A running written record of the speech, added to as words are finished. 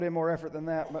in more effort than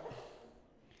that, but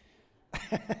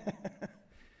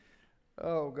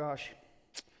oh gosh.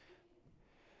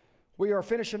 We are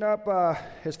finishing up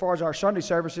as far as our Sunday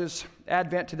services,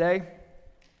 Advent today.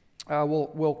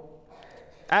 We'll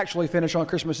actually finish on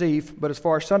Christmas Eve, but as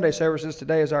far as Sunday services,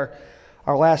 today is our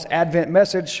last Advent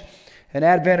message. And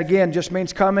Advent, again, just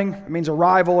means coming. It means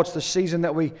arrival. It's the season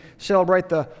that we celebrate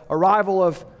the arrival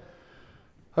of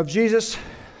Jesus,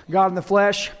 God in the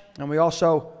flesh. And we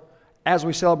also, as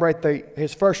we celebrate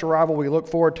His first arrival, we look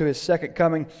forward to His second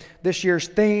coming. This year's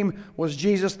theme was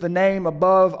Jesus, the name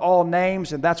above all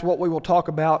names, and that's what we will talk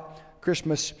about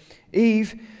Christmas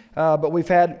Eve. But we've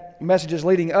had messages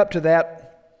leading up to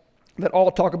that all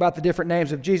talk about the different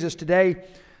names of Jesus. Today,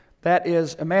 that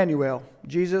is Emmanuel,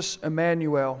 Jesus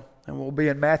Emmanuel. And we'll be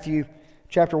in Matthew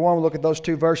chapter 1. We'll look at those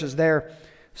two verses there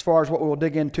as far as what we will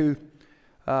dig into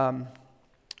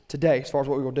today.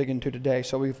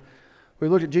 So we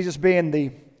looked at Jesus being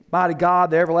the mighty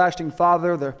God, the everlasting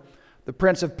Father, the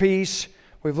Prince of Peace.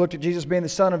 We've looked at Jesus being the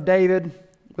Son of David.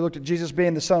 We looked at Jesus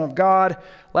being the Son of God.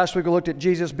 Last week we looked at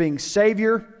Jesus being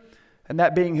Savior, and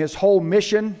that being His whole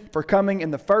mission for coming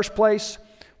in the first place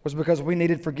was because we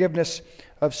needed forgiveness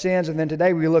of sins. And then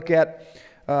today we look at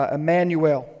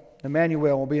Emmanuel.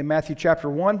 Emmanuel will be in Matthew chapter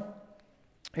 1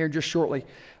 here just shortly.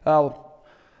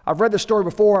 I've read this story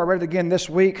before. I read it again this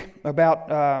week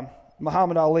about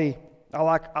Muhammad Ali. I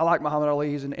like Muhammad Ali.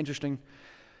 He's an interesting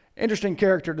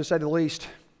character, to say the least.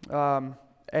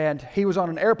 And he was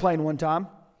on an airplane one time,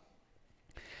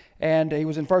 and he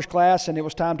was in first class, and it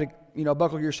was time to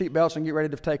buckle your seatbelts and get ready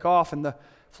to take off. And the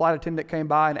flight attendant came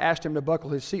by and asked him to buckle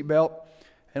his seatbelt,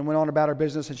 and went on about her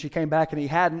business. And she came back, and he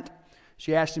hadn't.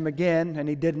 She asked him again, and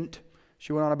he didn't.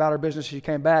 She went on about her business. She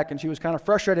came back, and she was kind of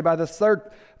frustrated by the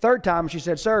third time. She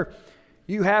said, "Sir,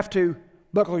 you have to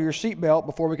buckle your seatbelt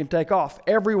before we can take off.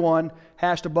 Everyone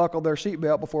has to buckle their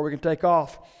seatbelt before we can take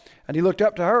off." And he looked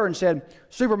up to her and said,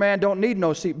 "Superman don't need no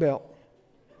seatbelt."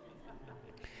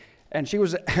 And she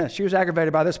was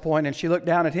aggravated by this point, and she looked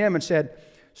down at him and said,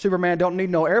 "Superman don't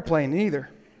need no airplane either."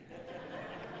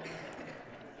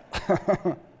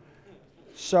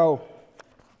 So,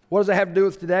 what does that have to do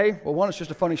with today? Well, one, it's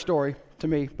just a funny story to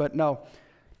me, but no.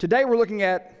 Today we're looking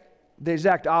at the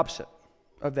exact opposite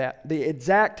of that. The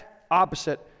exact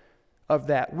opposite of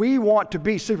that. We want to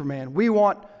be Superman. We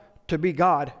want to be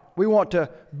God. We want to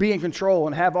be in control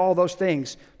and have all those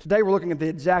things. Today we're looking at the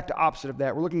exact opposite of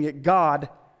that. We're looking at God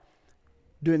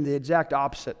doing the exact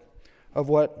opposite of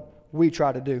what we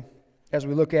try to do as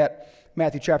we look at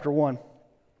Matthew chapter 1.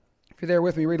 If you're there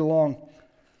with me, read along.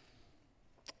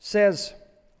 It says,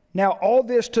 "Now all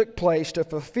this took place to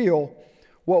fulfill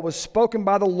what was spoken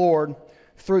by the Lord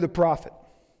through the prophet.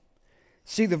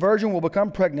 See, the virgin will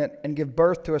become pregnant and give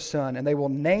birth to a son, and they will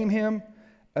name him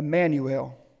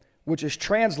Emmanuel, which is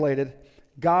translated,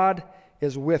 God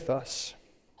is with us."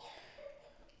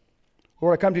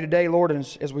 Lord, I come to you today, Lord,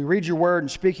 and as we read your word and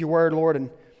speak your word, Lord,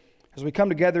 and as we come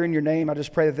together in your name, I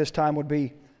just pray that this time would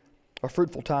be a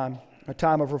fruitful time, a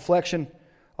time of reflection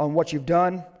on what you've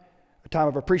done, a time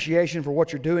of appreciation for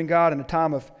what you're doing, God, and a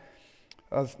time of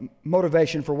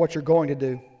motivation for what you're going to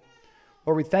do.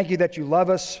 Lord, we thank you that you love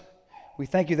us. We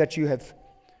thank you that you have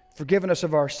forgiven us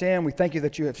of our sin. We thank you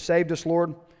that you have saved us,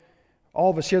 Lord. All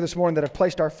of us here this morning that have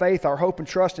placed our faith, our hope, and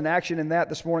trust in action in that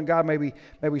this morning, God, may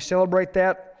we celebrate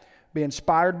that, be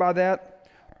inspired by that.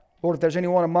 Lord, if there's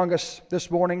anyone among us this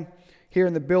morning here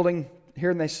in the building,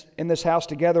 here in this house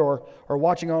together, or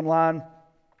watching online,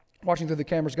 watching through the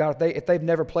cameras, God, if they've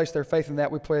never placed their faith in that,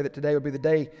 we pray that today would be the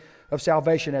day of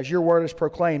salvation. As your word is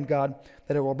proclaimed, God,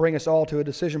 that it will bring us all to a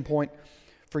decision point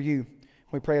for you.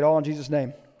 We pray it all in Jesus'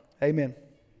 name. Amen.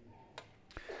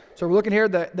 So we're looking here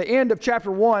at the end of chapter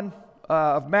 1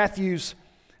 of Matthew's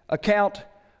account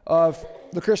of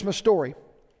the Christmas story.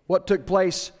 What took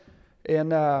place in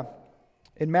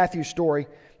Matthew's story.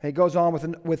 And it goes on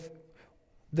with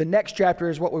the next chapter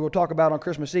is what we will talk about on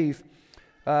Christmas Eve.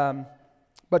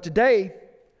 But today,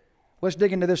 let's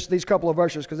dig into these couple of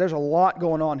verses because there's a lot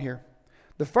going on here.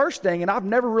 The first thing, and I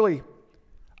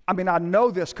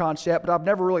know this concept, but I've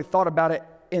never really thought about it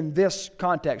in this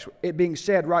context, it being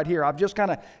said right here. I've just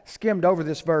kind of skimmed over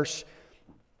this verse,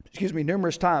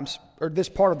 numerous times, or this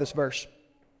part of this verse.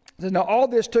 It says, "Now all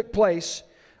this took place."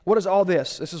 What is all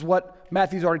this? This is what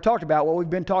Matthew's already talked about, what we've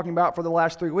been talking about for the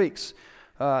last 3 weeks.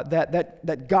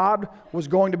 That God was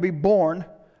going to be born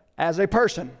as a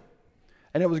person.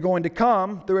 And it was going to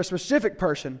come through a specific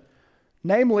person,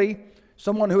 namely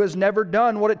someone who has never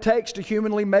done what it takes to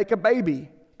humanly make a baby,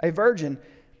 a virgin.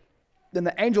 Then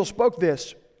the angel spoke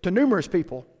this to numerous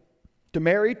people, to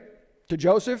Mary, to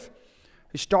Joseph.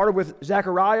 He started with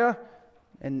Zechariah,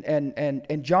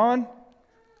 and John,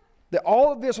 that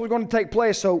all of this was going to take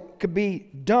place so it could be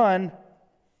done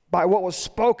by what was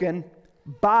spoken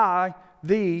by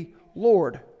the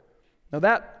Lord. Now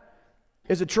that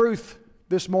is a truth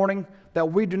this morning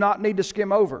that we do not need to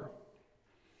skim over.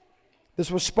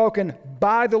 This was spoken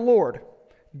by the Lord.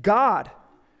 God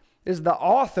is the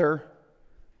author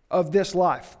of this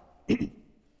life,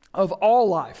 of all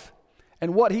life.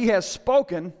 And what He has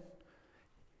spoken,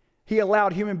 He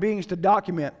allowed human beings to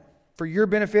document for your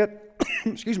benefit,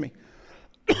 excuse me,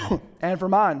 and for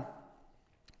mine.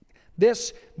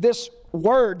 This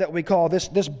word that we call this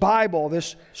Bible,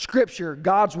 this Scripture,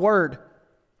 God's Word,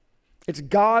 it's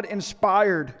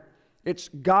God-inspired. It's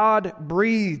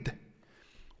God-breathed.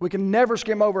 We can never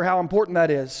skim over how important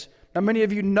that is. Now, many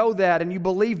of you know that and you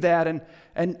believe that,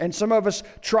 and some of us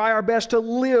try our best to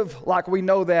live like we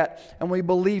know that and we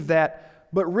believe that.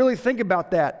 But really think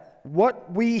about that.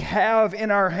 What we have in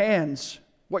our hands,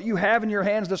 what you have in your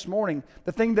hands this morning,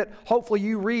 the thing that hopefully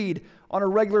you read on a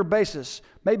regular basis.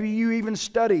 Maybe you even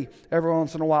study every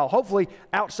once in a while. Hopefully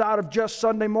outside of just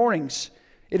Sunday mornings.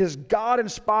 It is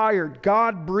God-inspired,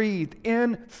 God-breathed,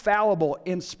 infallible,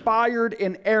 inspired,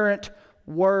 inerrant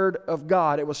Word of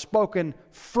God. It was spoken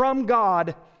from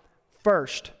God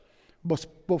first,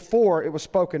 before it was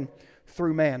spoken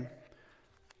through man.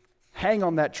 Hang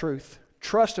on that truth.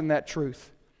 Trust in that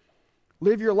truth.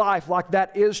 Live your life like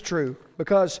that is true,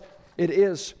 because it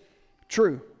is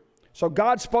true. So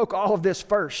God spoke all of this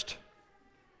first.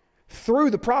 Through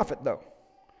the prophet, though.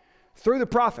 Through the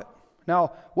prophet.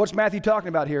 Now, what's Matthew talking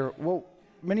about here? Well,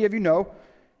 many of you know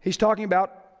he's talking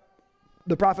about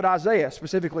the prophet Isaiah,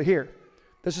 specifically here.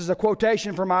 This is a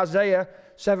quotation from Isaiah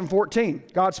 7:14.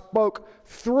 God spoke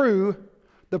through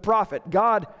the prophet.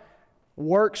 God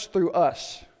works through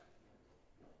us.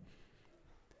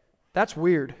 That's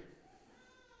weird.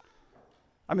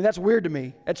 I mean, that's weird to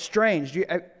me. It's strange. Do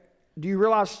you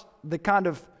realize the kind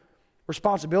of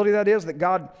responsibility that is, that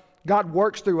God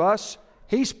works through us?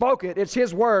 He spoke it. It's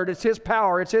His word. It's His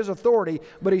power. It's His authority.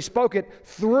 But He spoke it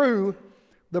through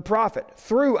the prophet,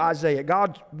 through Isaiah.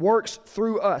 God works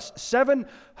through us.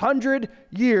 700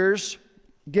 years,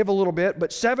 give a little bit,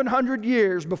 but 700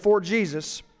 years before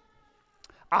Jesus,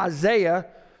 Isaiah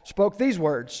spoke these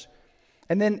words.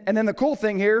 And then the cool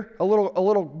thing here, a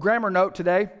little grammar note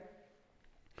today.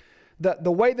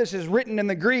 The way this is written in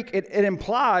the Greek, it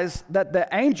implies that the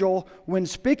angel, when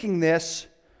speaking this,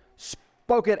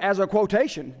 spoke it as a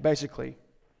quotation, basically,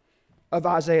 of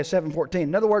Isaiah 7:14.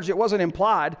 In other words, it wasn't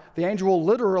implied. The angel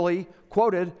literally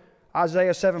quoted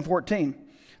Isaiah 7:14.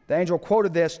 The angel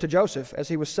quoted this to Joseph as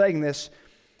he was saying this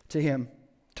to him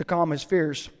to calm his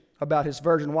fears about his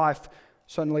virgin wife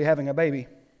suddenly having a baby.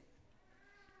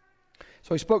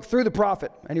 So he spoke through the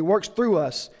prophet, and he works through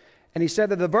us. And he said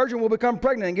that the virgin will become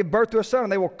pregnant and give birth to a son,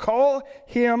 and they will call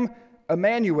him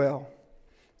Emmanuel.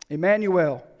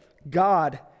 Emmanuel,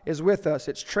 God is with us.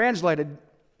 It's translated.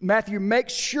 Matthew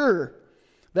makes sure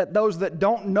that those that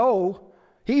don't know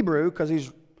Hebrew,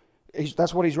 because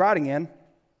that's what he's writing in,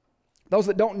 those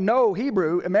that don't know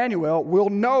Hebrew, Emmanuel, will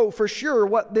know for sure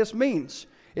what this means.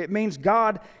 It means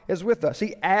God is with us.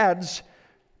 He adds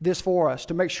this for us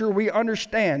to make sure we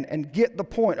understand and get the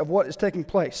point of what is taking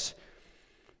place,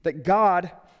 that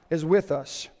God is with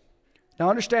us. Now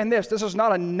understand this. This is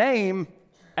not a name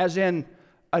as in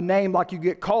a name like you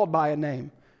get called by a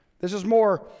name. This is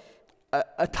more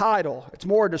a title. It's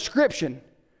more a description.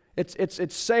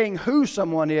 It's saying who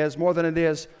someone is more than it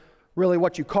is really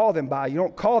what you call them by. You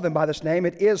don't call them by this name.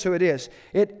 It is who it is.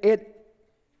 It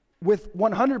with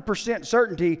 100%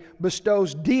 certainty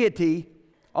bestows deity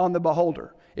on the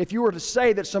beholder. If you were to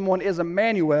say that someone is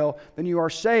Emmanuel, then you are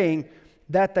saying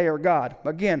that they are God.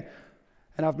 Again,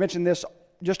 and I've mentioned this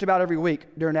just about every week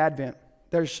during Advent,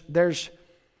 there's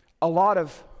a lot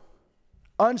of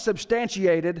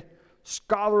unsubstantiated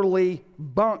scholarly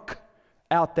bunk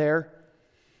out there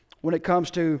when it comes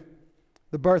to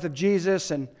the birth of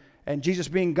Jesus and Jesus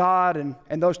being God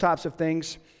and those types of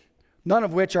things, none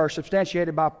of which are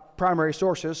substantiated by primary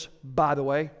sources, by the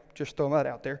way, just throwing that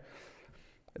out there.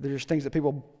 There's things that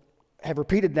people have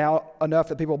repeated now enough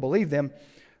that people believe them.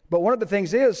 But one of the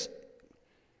things is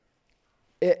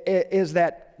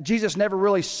that Jesus never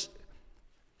really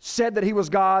said that He was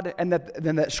God, and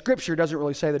that Scripture doesn't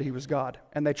really say that He was God.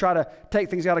 And they try to take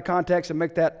things out of context and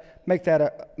make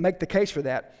the case for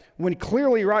that. When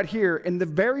clearly right here in the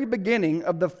very beginning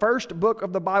of the first book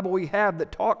of the Bible we have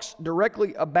that talks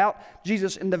directly about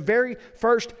Jesus, in the very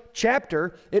first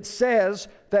chapter, it says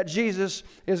that Jesus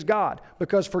is God.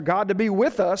 Because for God to be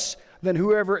with us, then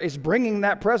whoever is bringing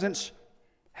that presence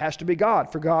has to be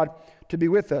God, for God to be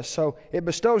with us. So it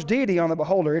bestows deity on the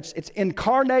beholder. It's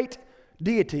incarnate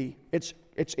deity.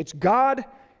 It's God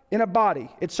in a body.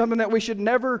 It's something that we should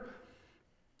never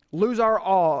lose our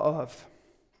awe of.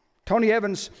 Tony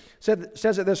Evans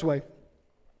says it this way,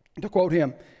 to quote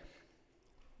him: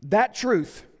 "That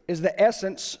truth is the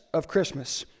essence of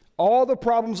Christmas. All the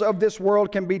problems of this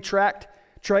world can be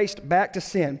traced back to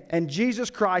sin. And Jesus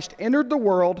Christ entered the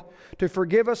world to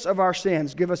forgive us of our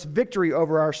sins, give us victory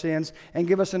over our sins, and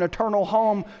give us an eternal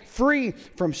home free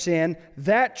from sin.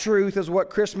 That truth is what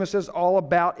Christmas is all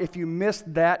about. If you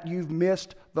missed that, you've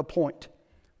missed the point."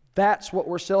 That's what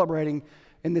we're celebrating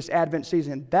in this Advent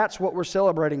season. That's what we're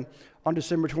celebrating on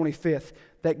December 25th.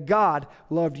 That God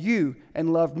loved you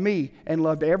and loved me and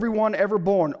loved everyone ever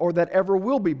born or that ever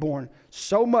will be born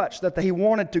so much that He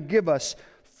wanted to give us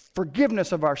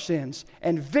forgiveness of our sins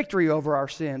and victory over our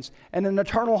sins and an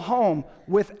eternal home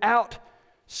without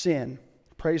sin.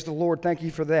 Praise the Lord. Thank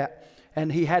you for that.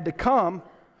 And He had to come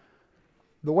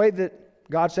the way that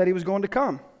God said He was going to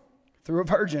come, through a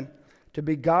virgin, to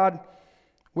be God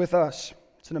with us.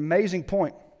 It's an amazing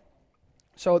point.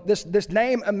 So this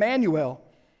name Emmanuel,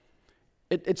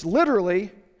 it's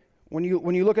literally, when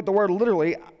you look at the word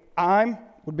literally, I'm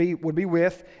would be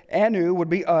with, Anu would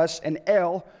be us, and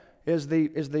El is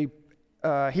the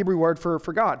Hebrew word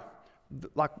for God,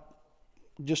 like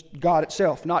just God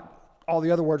itself, not all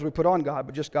the other words we put on God,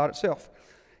 but just God itself.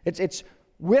 It's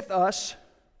with us,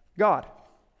 God.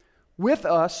 With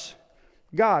us,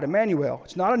 God, Emmanuel.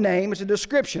 It's not a name, it's a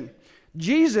description.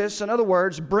 Jesus, in other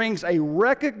words, brings a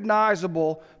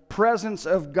recognizable presence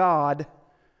of God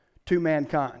to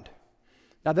mankind.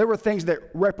 Now, there were things that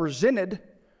represented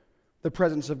the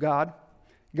presence of God.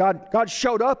 God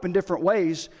showed up in different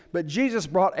ways, but Jesus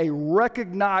brought a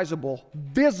recognizable,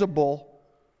 visible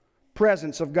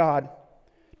presence of God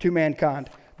to mankind.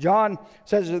 John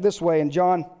says it this way in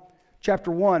John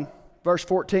chapter 1, verse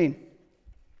 14.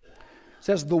 It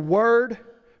says, "The Word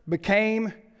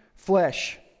became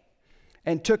flesh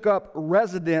and took up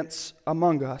residence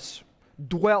among us,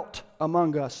 dwelt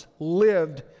among us,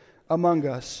 lived among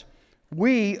us.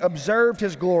 We observed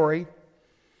His glory,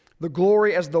 the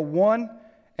glory as the one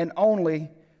and only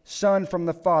Son from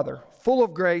the Father, full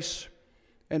of grace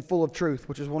and full of truth,"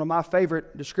 which is one of my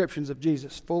favorite descriptions of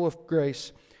Jesus, full of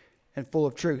grace and full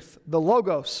of truth. The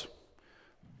Logos,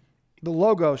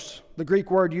 the Greek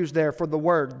word used there for the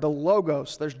Word, the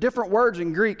Logos. There's different words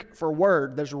in Greek for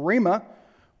word. There's Rhema,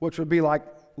 which would be like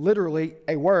literally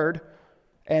a word,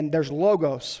 and there's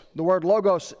Logos. The word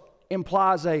Logos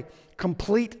implies a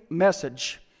complete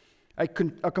message, a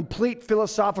complete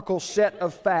philosophical set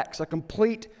of facts, a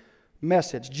complete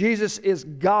message. Jesus is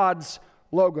God's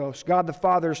Logos, God the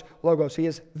Father's Logos. He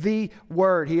is the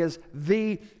Word. He is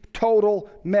the total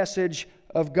message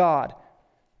of God.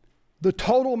 The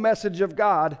total message of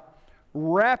God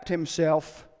wrapped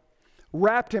himself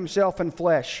in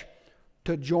flesh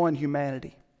to join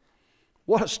humanity.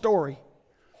 What a story.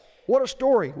 What a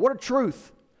story. What a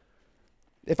truth.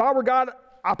 If I were God,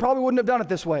 I probably wouldn't have done it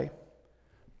this way.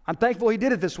 I'm thankful He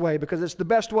did it this way because it's the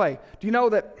best way. Do you know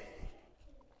that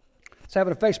I was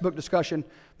having a Facebook discussion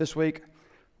this week,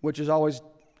 which is always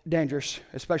dangerous,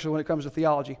 especially when it comes to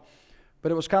theology.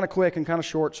 But it was kind of quick and kind of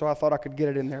short, so I thought I could get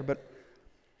it in there. But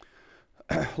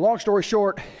long story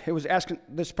short,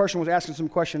 this person was asking some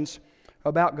questions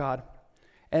about God.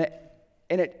 And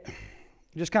it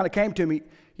just kind of came to me,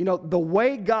 the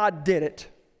way God did it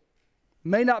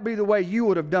may not be the way you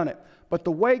would have done it, but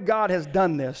the way God has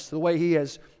done this, the way He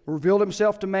has revealed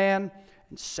Himself to man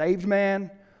and saved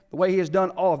man, the way He has done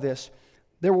all of this,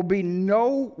 there will be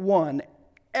no one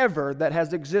ever that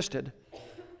has existed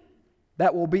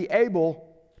that will be able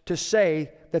to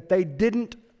say that they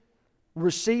didn't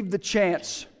receive the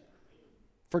chance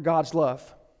for God's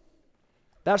love.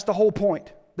 That's the whole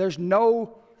point. There's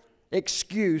no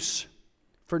excuse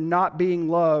for not being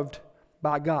loved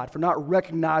by God, for not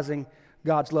recognizing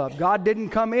God's love. God didn't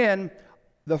come in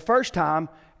the first time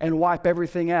and wipe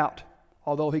everything out,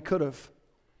 although He could have.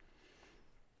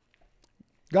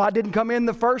 God didn't come in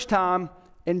the first time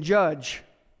and judge,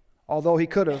 although He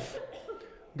could have.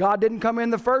 God didn't come in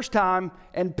the first time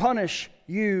and punish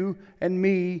you and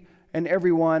me and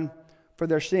everyone for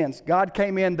their sins. God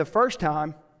came in the first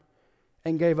time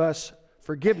and gave us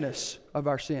forgiveness of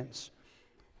our sins.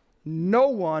 No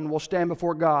one will stand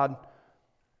before God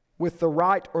with the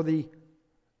right or the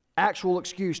actual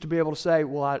excuse to be able to say,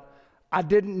 well, I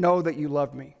didn't know that you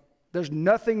loved me. There's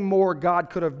nothing more God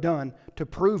could have done to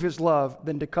prove His love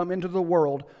than to come into the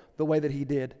world the way that He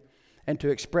did and to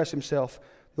express Himself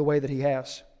the way that He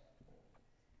has.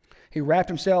 He wrapped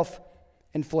Himself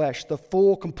in flesh, the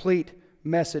full, complete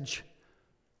message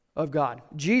of God.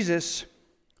 Jesus,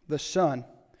 the Son,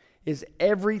 is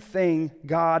everything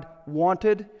God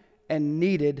wanted and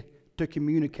needed to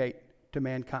communicate to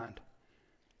mankind.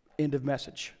 End of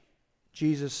message.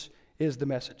 Jesus is the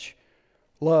message.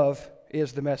 Love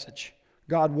is the message.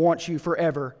 God wants you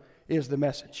forever is the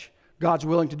message. God's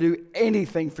willing to do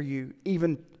anything for you,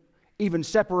 even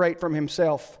separate from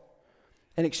himself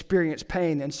and experience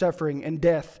pain and suffering and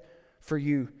death for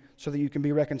you so that you can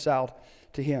be reconciled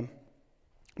to him.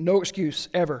 No excuse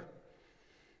ever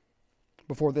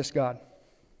before this God.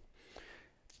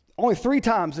 Only 3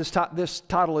 times this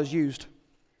title is used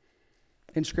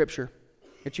in Scripture.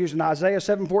 It's used in Isaiah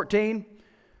 7:14.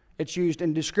 It's used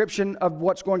in description of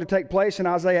what's going to take place in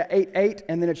Isaiah 8:8,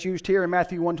 and then it's used here in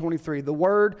Matthew 1:23. The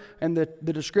word and the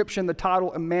description, the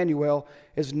title Emmanuel,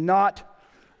 is not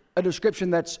a description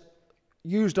that's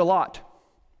used a lot.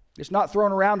 It's not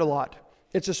thrown around a lot.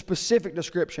 It's a specific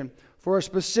description for a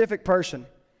specific person.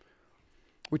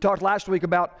 We talked last week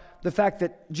about the fact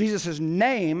that Jesus'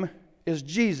 name is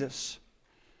Jesus.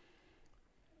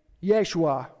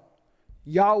 Yeshua,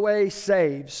 Yahweh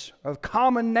saves, a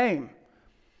common name,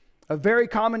 a very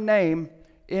common name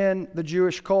in the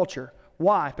Jewish culture.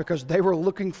 Why? Because they were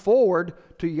looking forward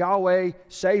to Yahweh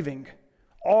saving.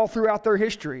 All throughout their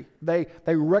history, they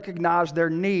recognized their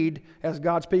need as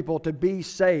God's people to be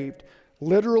saved,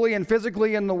 literally and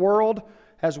physically in the world,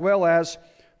 as well as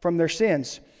from their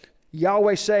sins.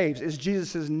 Yahweh saves is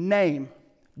Jesus' name.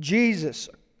 Jesus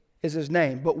is his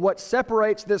name. But what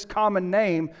separates this common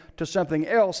name to something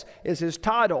else is his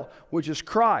title, which is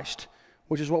Christ,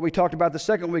 which is what we talked about the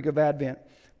second week of Advent.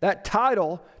 That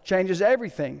title changes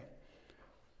everything.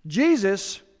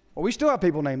 Jesus, well, we still have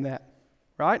people named that,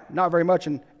 right? Not very much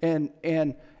in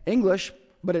English,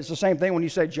 but it's the same thing when you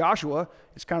say Joshua.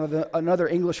 It's kind of another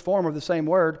English form of the same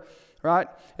word, right?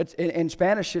 In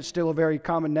Spanish, it's still a very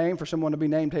common name for someone to be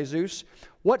named Jesus.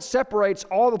 What separates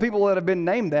all the people that have been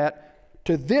named that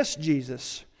to this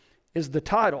Jesus is the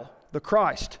title, the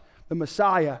Christ, the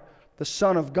Messiah, the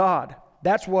Son of God.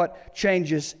 That's what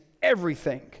changes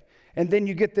everything. And then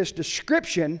you get this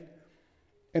description,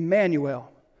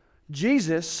 Emmanuel.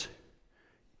 Jesus,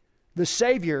 the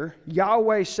Savior,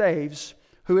 Yahweh saves,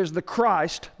 who is the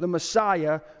Christ, the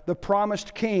Messiah, the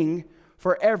promised King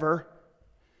forever,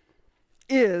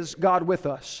 is God with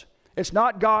us. It's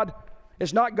not God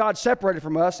separated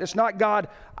from us. It's not God,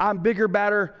 I'm bigger,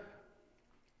 badder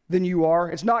than you are.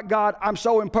 It's not God, I'm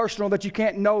so impersonal that you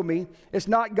can't know me. It's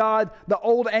not God, the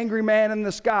old angry man in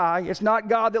the sky. It's not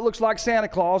God that looks like Santa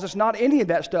Claus. It's not any of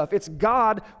that stuff. It's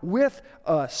God with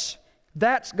us.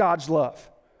 That's God's love.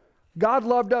 God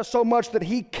loved us so much that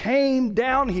he came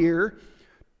down here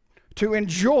to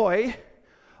enjoy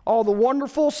all the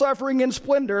wonderful suffering and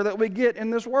splendor that we get in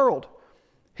this world.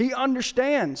 He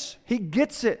understands. He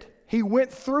gets it. He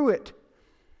went through it.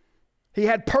 He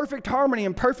had perfect harmony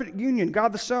and perfect union,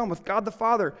 God the Son with God the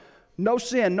Father. No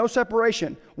sin, no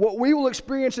separation. What we will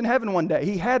experience in heaven one day,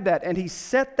 he had that, and he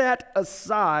set that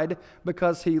aside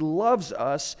because he loves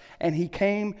us, and he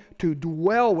came to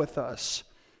dwell with us.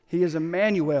 He is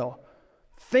Emmanuel.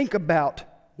 Think about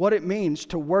what it means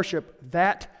to worship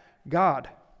that God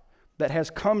that has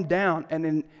come down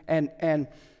and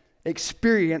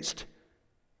experienced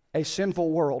a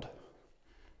sinful world.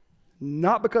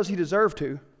 Not because he deserved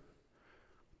to,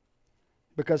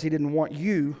 because he didn't want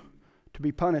you to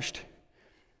be punished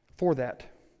for that.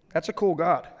 That's a cool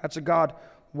God. That's a God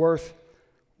worth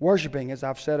worshiping, as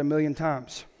I've said a million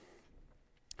times.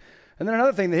 And then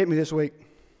another thing that hit me this week,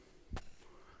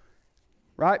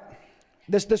 right?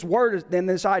 This word and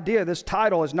this idea, this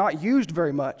title is not used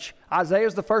very much. Isaiah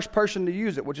is the first person to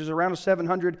use it, which is around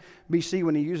 700 BC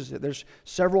when he uses it. There's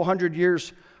several hundred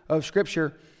years of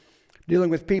Scripture dealing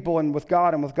with people and with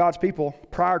God and with God's people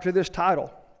prior to this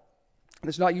title. And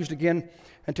it's not used again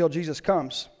until Jesus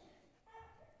comes.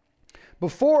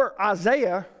 Before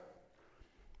Isaiah,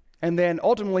 and then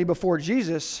ultimately before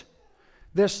Jesus,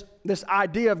 this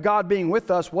idea of God being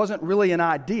with us wasn't really an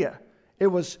idea. It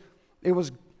was,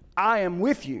 I am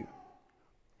with you.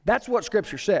 That's what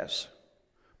Scripture says.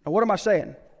 Now, what am I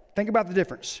saying? Think about the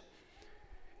difference.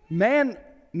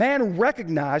 Mankind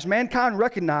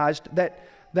recognized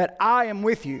that I am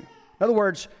with you. In other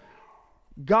words,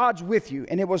 God's with you.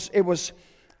 And it was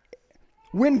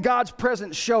when God's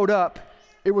presence showed up,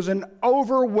 it was an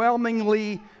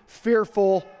overwhelmingly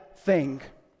fearful thing.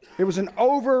 It was an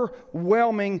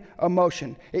overwhelming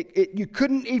emotion. You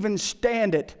couldn't even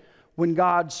stand it when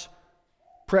God's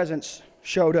presence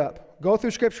showed up. Go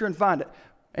through Scripture and find it.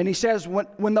 And he says,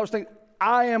 when those things,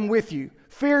 I am with you.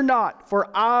 Fear not, for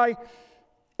I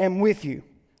am with you.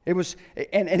 It was,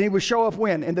 and he would show up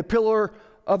when? In the pillar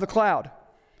of the cloud.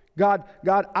 God,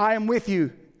 I am with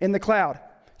you in the cloud.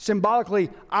 Symbolically,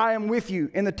 I am with you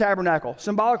in the tabernacle.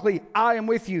 Symbolically, I am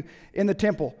with you in the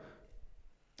temple.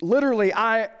 Literally,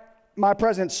 my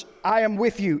presence, I am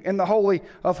with you in the Holy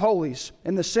of Holies,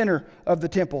 in the center of the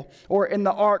temple, or in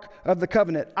the Ark of the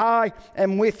Covenant. I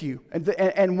am with you.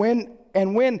 And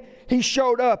when he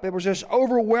showed up, it was this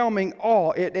overwhelming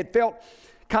awe. It felt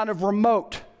kind of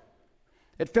remote.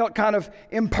 It felt kind of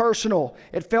impersonal.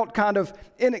 It felt kind of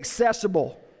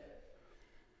inaccessible.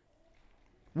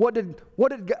 What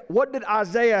did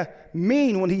Isaiah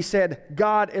mean when he said,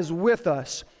 God is with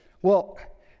us? Well,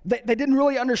 they didn't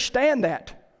really understand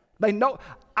that. They know,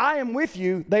 I am with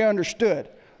you, they understood.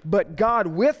 But God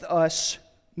with us,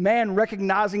 man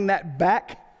recognizing that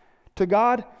back to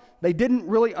God, they didn't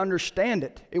really understand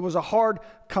it. It was a hard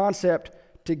concept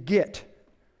to get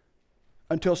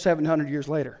until 700 years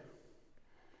later.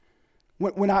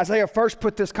 When Isaiah first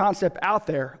put this concept out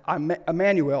there,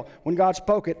 Emmanuel, when God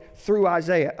spoke it through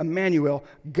Isaiah, Emmanuel,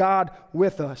 God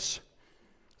with us.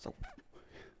 So,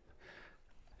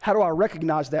 how do I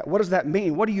recognize that? What does that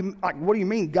mean? What do you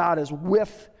mean God is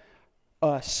with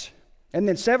us? And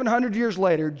then 700 years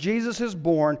later, Jesus is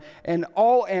born, and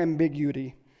all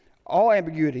ambiguity,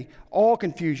 all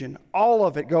confusion, all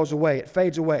of it goes away. It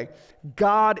fades away.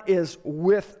 God is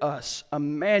with us.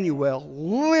 Emmanuel,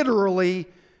 literally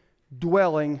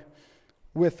dwelling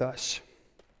with us.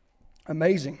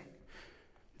 Amazing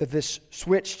that this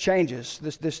switch changes.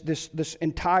 This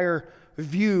entire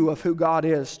view of who God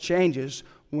is changes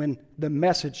when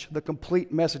the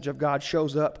complete message of God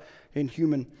shows up in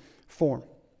human form.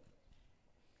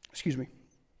 Excuse me.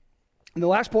 And the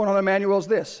last point on Emmanuel is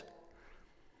this.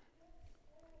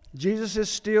 Jesus is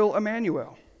still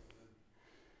Emmanuel.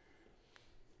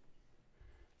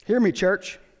 Hear me,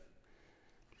 church.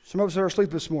 Some of us are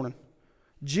asleep this morning.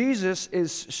 Jesus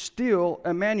is still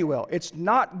Emmanuel. It's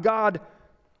not God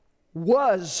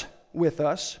was with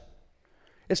us.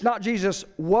 It's not Jesus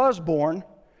was born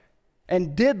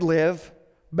and did live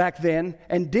back then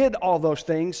and did all those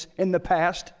things in the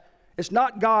past. It's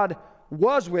not God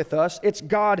was with us. It's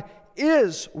God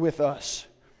is with us.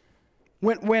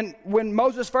 When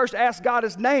Moses first asked God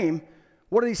his name,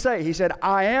 what did he say? He said,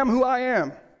 I am who I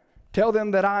am. Tell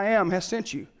them that I am has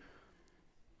sent you.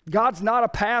 God's not a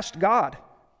past God.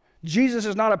 Jesus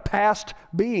is not a past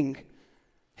being.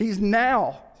 He's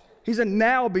now. He's a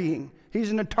now being.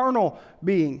 He's an eternal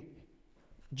being.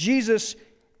 Jesus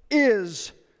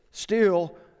is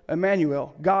still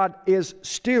Emmanuel. God is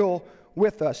still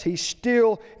with us. He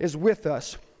still is with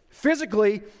us.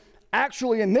 Physically,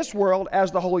 actually in this world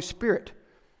as the Holy Spirit.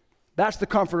 That's the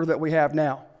comforter that we have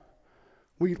now.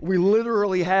 We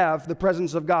literally have the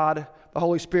presence of God, the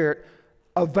Holy Spirit,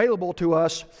 available to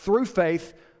us through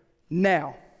faith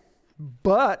now.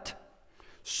 But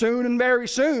soon and very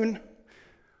soon,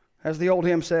 as the old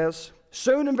hymn says,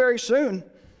 soon and very soon,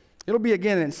 it'll be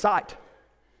again in sight.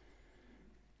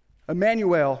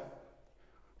 Emmanuel,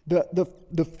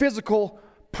 the physical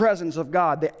presence of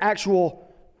God, the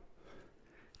actual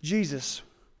Jesus,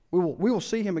 we will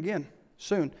see him again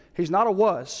soon. He's not a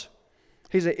was.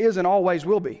 He's a is and always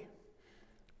will be.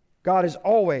 God is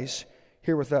always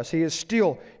here with us. He is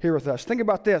still here with us. Think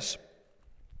about this.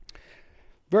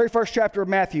 Very first chapter of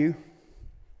Matthew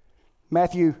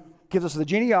gives us the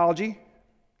genealogy,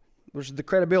 which is the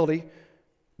credibility,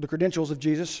 the credentials of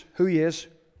Jesus, who he is,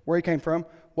 where he came from,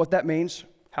 what that means,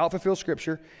 how it fulfills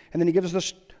Scripture. And then he gives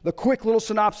us the quick little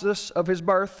synopsis of his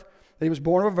birth, that he was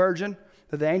born of a virgin,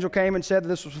 that the angel came and said that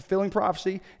this was fulfilling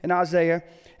prophecy in Isaiah.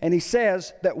 And he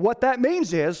says that what that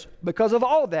means is, because of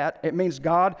all that, it means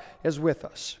God is with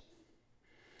us.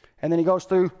 And then he goes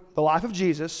through the life of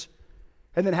Jesus.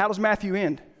 And then how does Matthew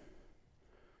end?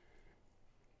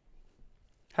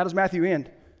 How does Matthew end?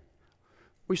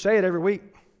 We say it every week,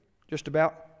 just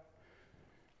about.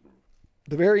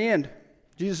 The very end.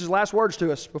 Jesus' last words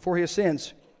to us before he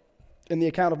ascends in the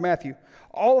account of Matthew.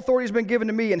 All authority has been given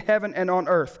to me in heaven and on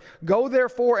earth. Go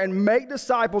therefore and make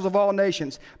disciples of all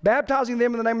nations, baptizing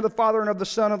them in the name of the Father and of the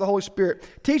Son and of the Holy Spirit,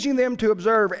 teaching them to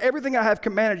observe everything I have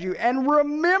commanded you. And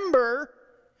remember,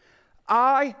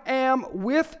 I am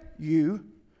with you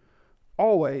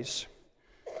always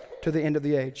to the end of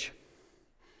the age.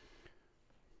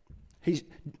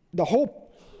 The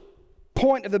whole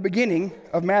point of the beginning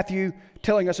of Matthew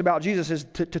telling us about Jesus is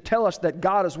to tell us that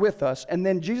God is with us. And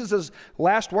then Jesus'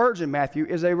 last words in Matthew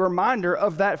is a reminder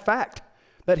of that fact,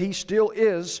 that he still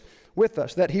is with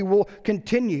us, that he will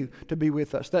continue to be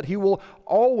with us, that he will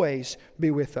always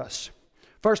be with us.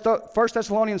 First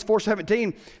Thessalonians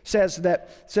 4:17 says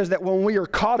that when we are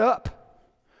caught up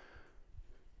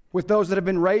with those that have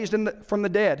been raised from the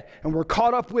dead, and we're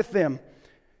caught up with them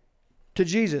to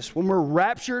Jesus, when we're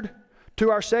raptured to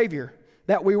our Savior,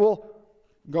 that we will,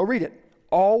 go read it,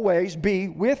 always be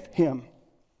with Him.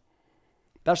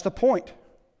 That's the point.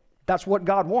 That's what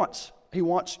God wants. He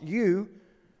wants you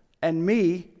and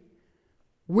me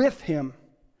with Him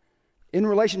in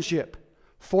relationship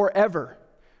forever.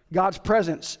 God's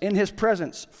presence, in His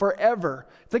presence forever.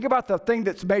 Think about the thing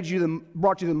that's brought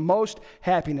you the most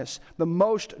happiness, the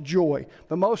most joy,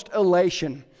 the most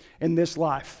elation in this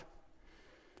life.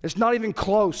 It's not even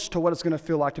close to what it's going to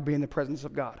feel like to be in the presence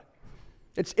of God.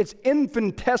 It's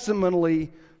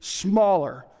infinitesimally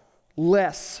smaller,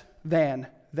 less than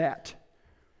that.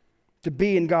 To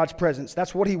be in God's presence.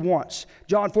 That's what He wants.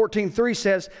 John 14:3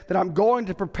 says that I'm going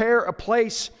to prepare a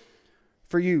place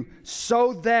for you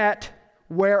so that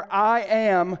where I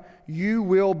am, you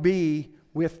will be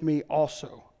with me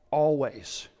also,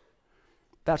 always.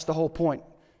 That's the whole point.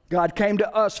 God came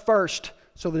to us first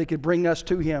so that He could bring us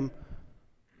to Him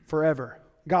forever.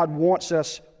 God wants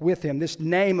us with Him. This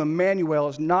name, Emmanuel,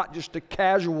 is not just a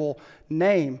casual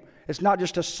name. It's not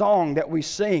just a song that we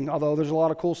sing, although there's a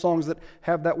lot of cool songs that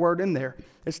have that word in there.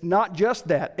 It's not just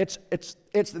that. It's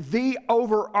the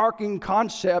overarching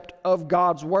concept of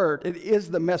God's word. It is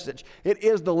the message. It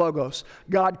is the logos.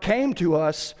 God came to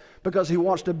us because He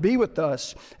wants to be with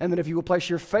us, and that if you will place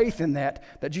your faith in that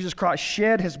Jesus Christ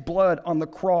shed His blood on the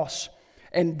cross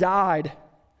and died,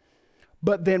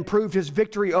 but then proved His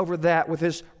victory over that with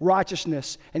His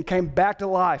righteousness and came back to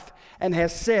life and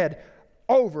has said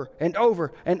over and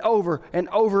over and over and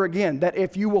over again that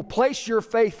if you will place your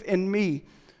faith in me,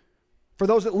 for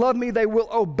those that love me, they will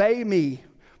obey me.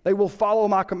 They will follow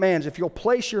my commands. If you'll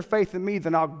place your faith in me,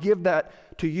 then I'll give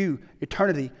that to you,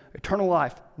 eternity, eternal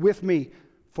life with me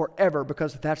forever,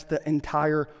 because that's the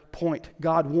entire point.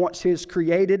 God wants His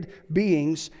created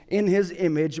beings in His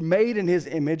image, made in His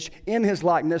image, in His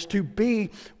likeness, to be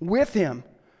with Him.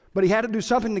 But He had to do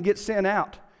something to get sin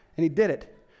out, and He did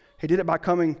it. He did it by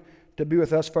coming to be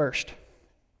with us first.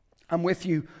 I'm with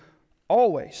you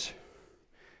always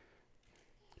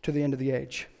to the end of the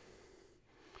age.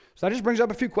 So that just brings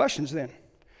up a few questions then.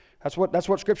 That's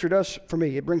what Scripture does for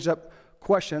me. It brings up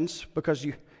questions because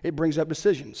it brings up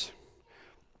decisions.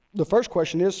 The first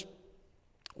question is,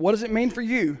 what does it mean for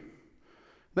you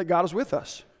that God is with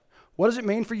us? What does it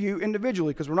mean for you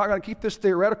individually? Because we're not going to keep this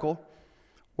theoretical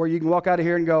where you can walk out of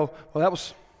here and go, that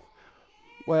was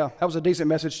a decent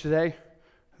message today.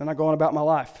 And I go on about my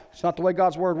life. It's not the way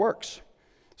God's word works.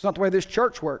 It's not the way this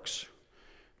church works.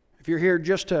 If you're here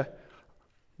just to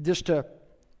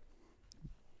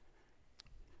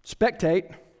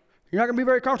spectate, you're not going to be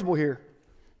very comfortable here.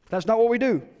 That's not what we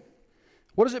do.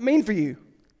 What does it mean for you?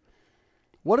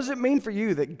 What does it mean for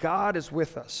you that God is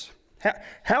with us?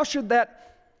 How should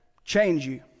that change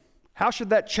you? How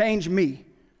should that change me?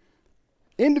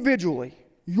 Individually,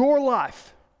 your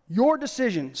life, your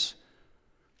decisions.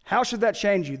 How should that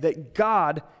change you? That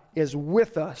God is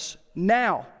with us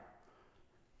now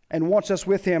and wants us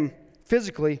with Him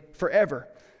physically forever.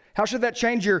 How should that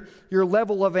change your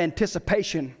level of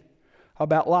anticipation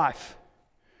about life?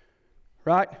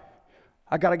 Right?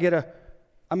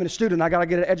 I'm a student, I got to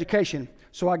get an education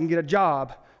so I can get a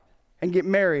job and get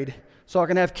married, so I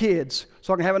can have kids,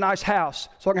 so I can have a nice house,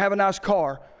 so I can have a nice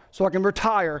car, so I can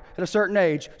retire at a certain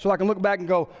age, so I can look back and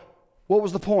go, what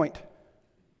was the point?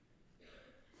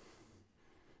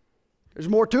 There's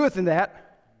more to it than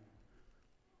that.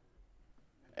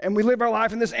 And we live our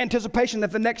life in this anticipation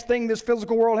that the next thing this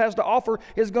physical world has to offer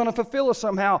is going to fulfill us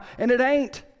somehow. And it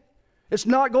ain't. It's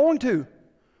not going to.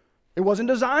 It wasn't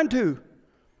designed to.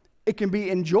 It can be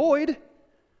enjoyed,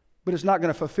 but it's not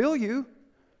going to fulfill you.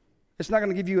 It's not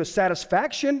going to give you a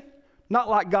satisfaction, not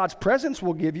like God's presence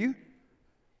will give you.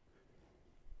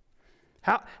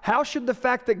 How should the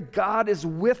fact that God is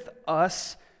with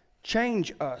us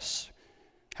change us?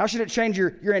 How should it change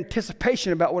your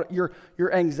anticipation about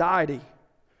your anxiety?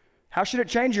 How should it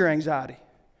change your anxiety?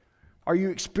 Are you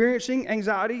experiencing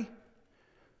anxiety?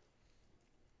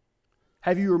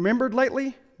 Have you remembered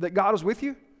lately that God is with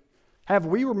you? Have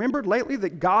we remembered lately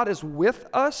that God is with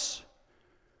us?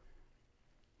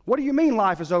 What do you mean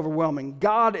life is overwhelming?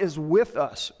 God is with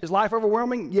us. Is life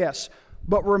overwhelming? Yes.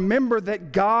 But remember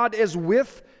that God is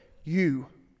with you.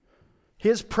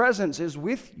 His presence is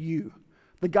with you.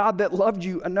 The God that loved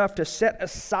you enough to set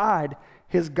aside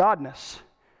His godness,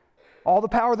 all the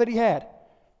power that He had,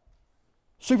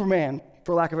 Superman,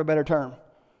 for lack of a better term,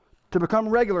 to become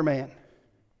regular man.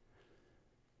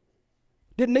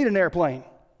 Didn't need an airplane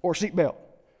or seatbelt,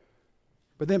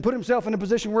 but then put Himself in a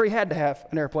position where He had to have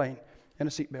an airplane and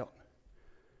a seatbelt.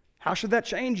 How should that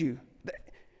change you?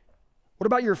 What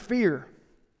about your fear?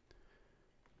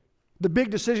 The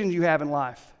big decisions you have in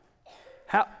life.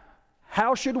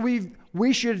 How should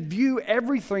we should view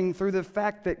everything through the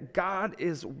fact that God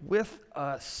is with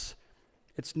us.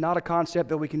 It's not a concept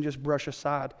that we can just brush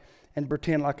aside and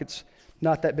pretend like it's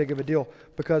not that big of a deal,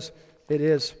 because it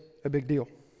is a big deal.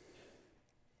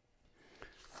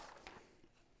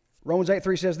 Romans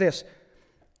 8:3 says this,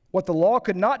 what the law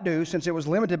could not do, since it was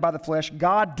limited by the flesh,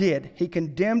 God did. He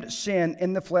condemned sin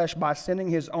in the flesh by sending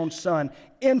his own Son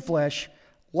in flesh,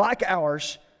 like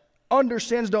ours, under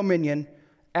sin's dominion,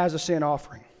 as a sin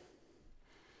offering.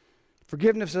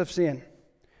 Forgiveness of sin,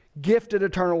 gifted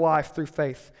eternal life through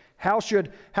faith. How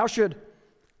should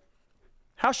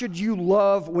you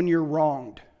love when you're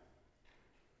wronged?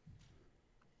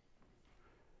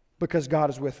 Because God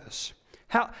is with us.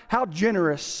 How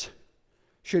generous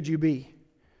should you be?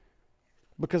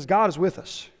 Because God is with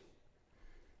us.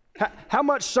 How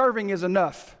much serving is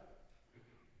enough?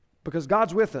 Because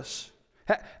God's with us.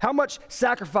 How much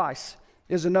sacrifice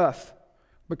is enough?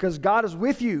 Because God is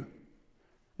with you.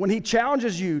 When he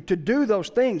challenges you to do those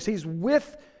things, he's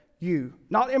with you.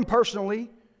 Not impersonally,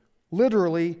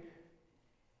 literally,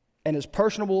 and as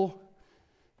personable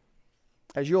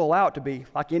as you'll allow it to be,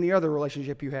 like any other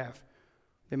relationship you have.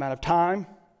 The amount of time,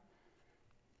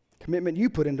 commitment you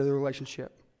put into the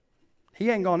relationship. He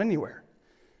ain't gone anywhere.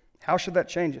 How should that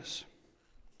change us?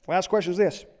 Last question is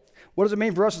this. What does it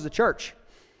mean for us as a church?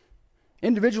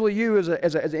 Individually, you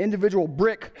as an individual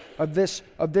brick of this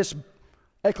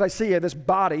ecclesia, this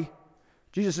body,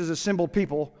 Jesus is assembled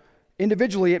people.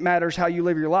 Individually, it matters how you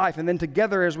live your life. And then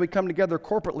together, as we come together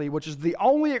corporately, which is the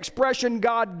only expression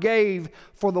God gave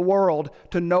for the world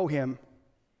to know him.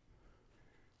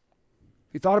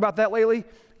 You thought about that lately?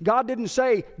 God didn't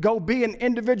say, go be an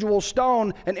individual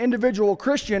stone, an individual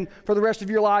Christian for the rest of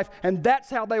your life, and that's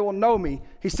how they will know me.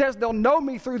 He says they'll know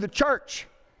me through the church,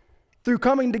 through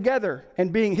coming together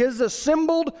and being his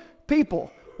assembled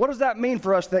people. What does that mean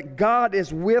for us? That God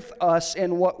is with us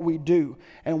in what we do,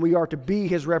 and we are to be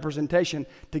his representation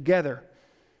together.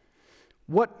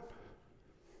 What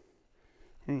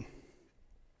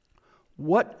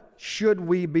should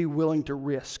we be willing to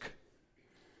risk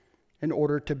in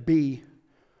order to be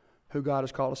who God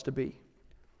has called us to be?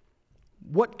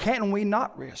 What can we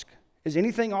not risk? Is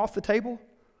anything off the table?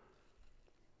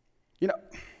 You know,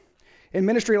 in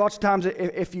ministry, lots of times,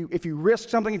 if you risk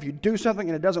something, if you do something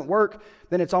and it doesn't work,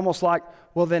 then it's almost like,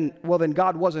 well then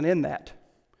God wasn't in that.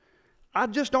 I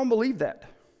just don't believe that.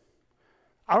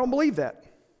 I don't believe that.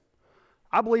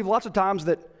 I believe lots of times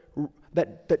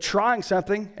that trying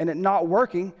something and it not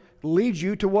working leads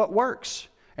you to what works.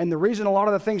 And the reason a lot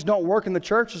of the things don't work in the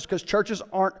church is because churches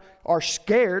are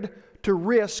scared to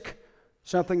risk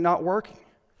something not working.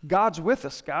 God's with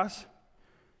us, guys.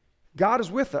 God is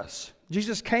with us.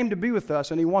 Jesus came to be with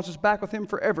us, and he wants us back with him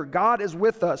forever. God is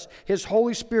with us. His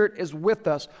Holy Spirit is with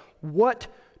us. What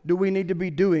do we need to be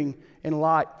doing in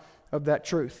light of that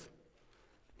truth?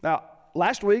 Now,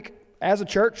 last week, as a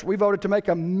church, we voted to make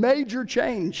a major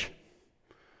change.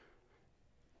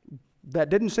 That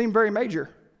didn't seem very major.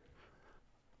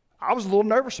 I was a little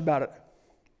nervous about it.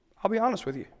 I'll be honest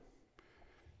with you.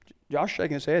 Josh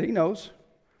shaking his head. He knows.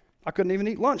 I couldn't even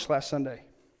eat lunch last Sunday.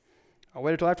 I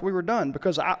waited till after we were done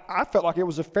because I felt like it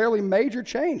was a fairly major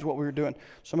change what we were doing.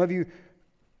 Some of you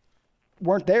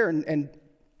weren't there and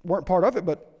weren't part of it,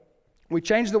 but we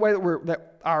changed the way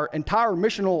that our entire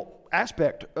missional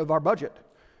aspect of our budget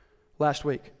last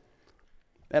week.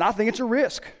 And I think it's a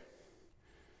risk.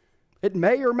 It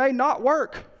may or may not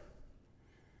work.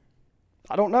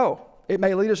 I don't know. It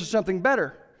may lead us to something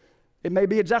better. It may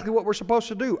be exactly what we're supposed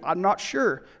to do. I'm not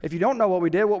sure. If you don't know what we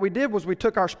did was we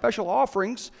took our special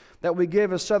offerings that we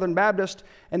give as Southern Baptist,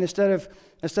 and instead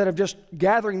of just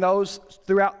gathering those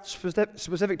throughout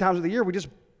specific times of the year, we just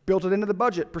built it into the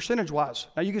budget percentage-wise.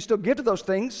 Now, you can still give to those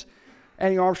things,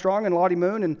 Annie Armstrong and Lottie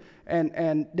Moon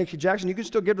and Dixie Jackson. You can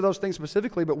still give to those things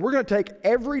specifically, but we're going to take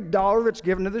every dollar that's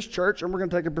given to this church, and we're going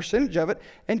to take a percentage of it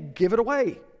and give it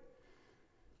away.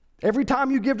 Every time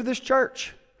you give to this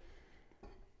church,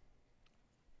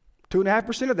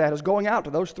 2.5% of that is going out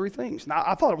to those three things. Now,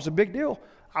 I thought it was a big deal.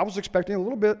 I was expecting a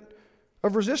little bit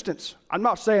of resistance. I'm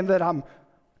not saying that I'm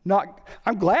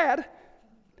glad.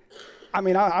 I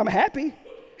mean, I'm happy,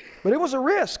 but it was a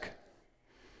risk.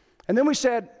 And then we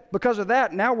said, because of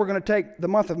that, now we're going to take the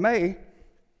month of May,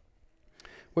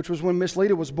 which was when Miss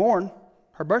Lita was born,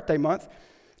 her birthday month,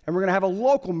 and we're going to have a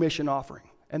local mission offering.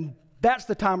 And that's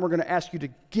the time we're going to ask you to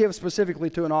give specifically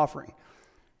to an offering.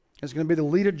 It's going to be the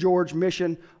Lita George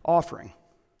Mission offering.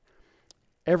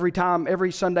 Every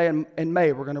Sunday in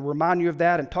May, we're going to remind you of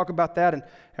that and talk about that, and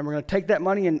we're going to take that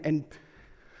money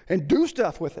and do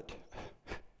stuff with it.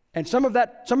 And some of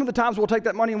the times we'll take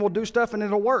that money and we'll do stuff and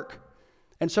it'll work.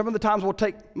 And some of the times we'll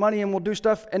take money and we'll do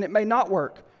stuff and it may not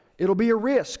work. It'll be a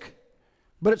risk,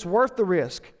 but it's worth the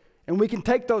risk. And we can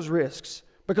take those risks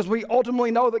because we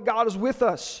ultimately know that God is with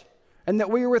us and that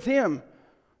we are with Him.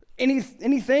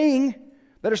 Anything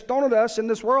that is thrown at us in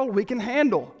this world, we can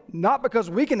handle. Not because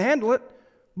we can handle it,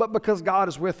 but because God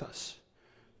is with us.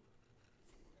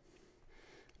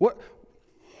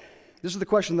 This is the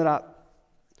question that I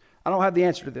don't have the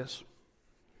answer to this.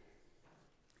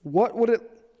 What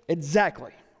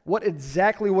exactly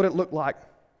would it look like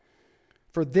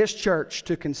for this church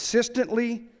to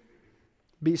consistently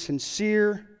be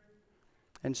sincere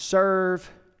and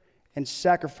serve and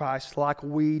sacrifice like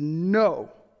we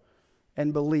know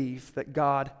and believe that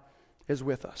God is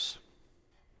with us?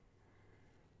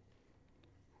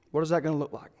 What is that going to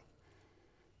look like?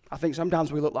 I think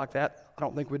sometimes we look like that. I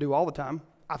don't think we do all the time.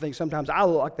 I think sometimes I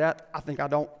look like that. I think I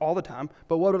don't all the time.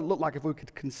 But what would it look like if we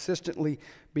could consistently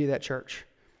be that church?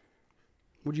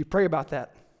 Would you pray about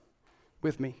that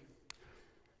with me?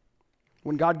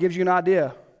 When God gives you an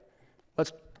idea,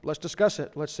 let's discuss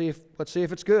it. Let's see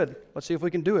if it's good. Let's see if we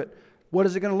can do it. What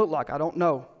is it going to look like? I don't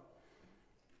know.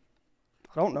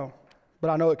 But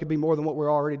I know it could be more than what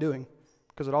we're already doing,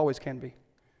 because it always can be.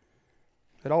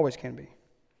 It always can be.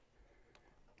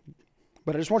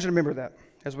 But I just want you to remember that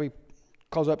as we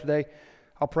close up today.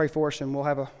 I'll pray for us and we'll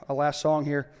have a last song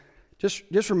here.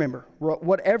 Just remember,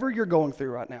 whatever you're going through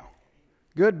right now,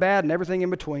 good, bad, and everything in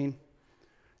between,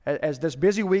 as this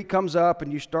busy week comes up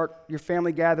and you start your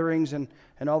family gatherings and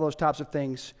all those types of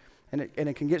things, and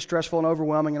it can get stressful and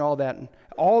overwhelming and all that, and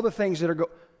all the things that are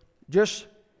just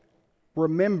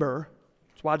remember.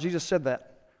 That's why Jesus said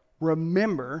that.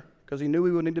 Remember, because He knew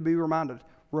we would need to be reminded.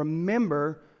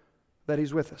 Remember that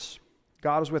He's with us.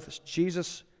 God is with us.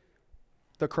 Jesus,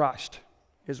 the Christ,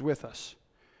 is with us.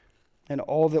 And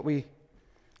all that we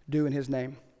do in His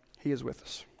name, He is with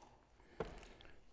us.